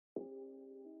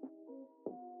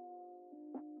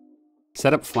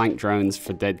Set up flank drones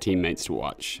for dead teammates to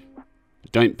watch.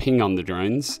 Don't ping on the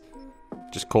drones,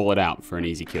 just call it out for an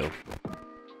easy kill.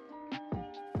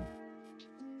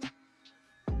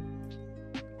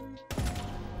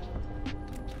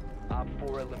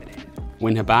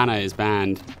 When Habana is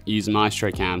banned, use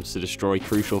Maestro cams to destroy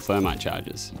crucial thermite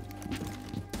charges.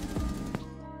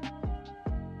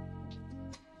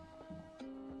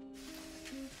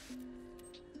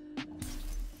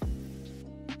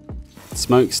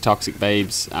 Smoke's Toxic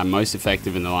Babes are most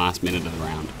effective in the last minute of the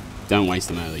round. Don't waste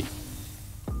them early.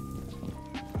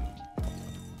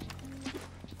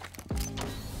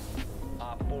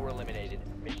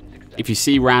 If you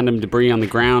see random debris on the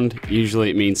ground, usually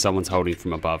it means someone's holding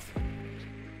from above.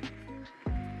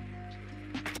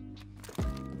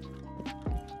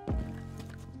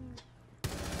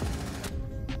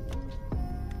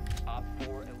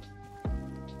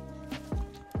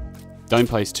 Don't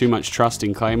place too much trust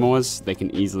in claymores, they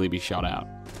can easily be shot out.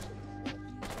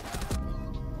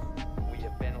 We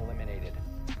have been eliminated.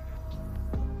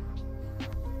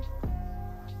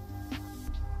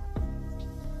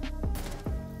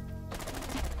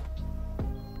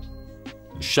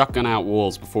 Shotgun out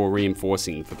walls before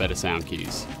reinforcing for better sound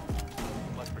cues.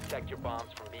 You must protect your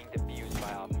bombs from being defused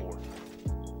by Op 4.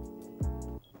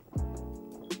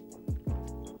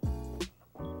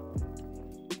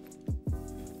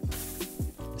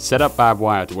 Set up barbed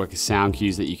wire to work as sound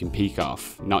cues that you can peek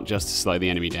off, not just to slow the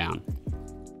enemy down.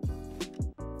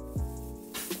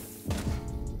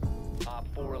 Op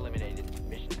 4 eliminated.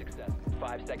 Mission success.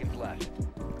 5 seconds left.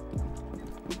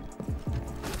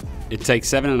 It takes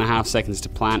 7.5 seconds to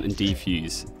plant and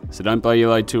defuse, so don't blow your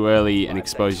load too early and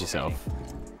expose yourself.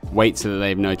 Wait so that they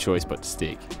have no choice but to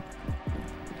stick.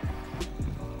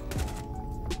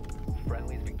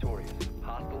 Friendly's victorious.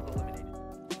 Hostiles eliminated.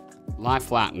 Lie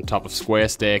flat on top of square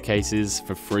staircases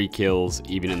for free kills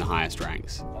even in the highest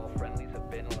ranks. All friendlies have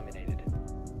been eliminated.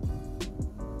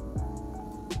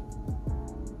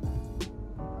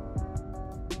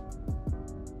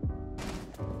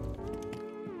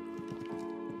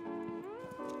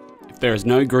 If there is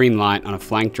no green light on a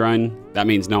flank drone, that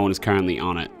means no one is currently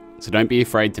on it, so don't be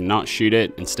afraid to not shoot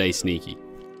it and stay sneaky.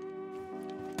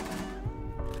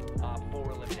 Op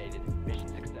 4 eliminated. Mission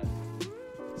success.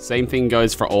 Same thing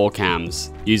goes for all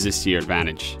cams, use this to your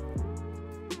advantage.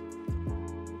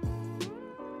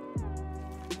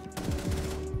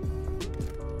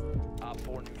 Op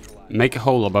 4 neutralized. Make a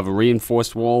hole above a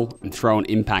reinforced wall and throw an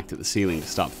impact at the ceiling to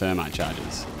stop thermite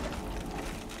charges.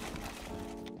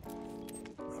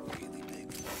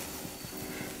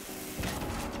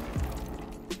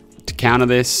 To counter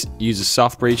this, use a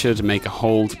soft breacher to make a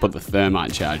hole to put the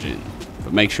thermite charge in,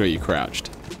 but make sure you're crouched.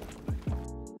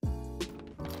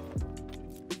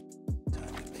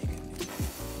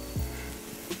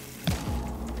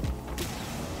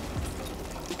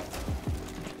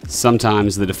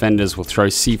 Sometimes the defenders will throw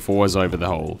C4s over the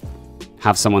hole.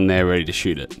 Have someone there ready to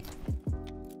shoot it.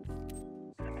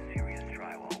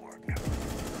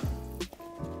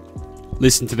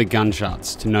 Listen to the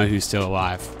gunshots to know who's still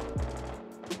alive.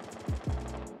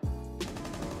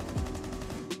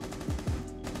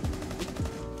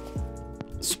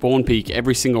 Spawn peek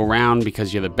every single round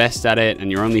because you're the best at it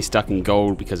and you're only stuck in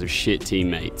gold because of shit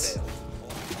teammates.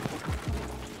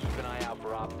 Keep an eye out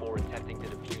for Op 4 attempting to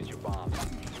defuse your bombs.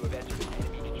 You have entered an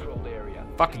enemy-controlled area.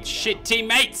 Fucking shit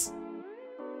teammates!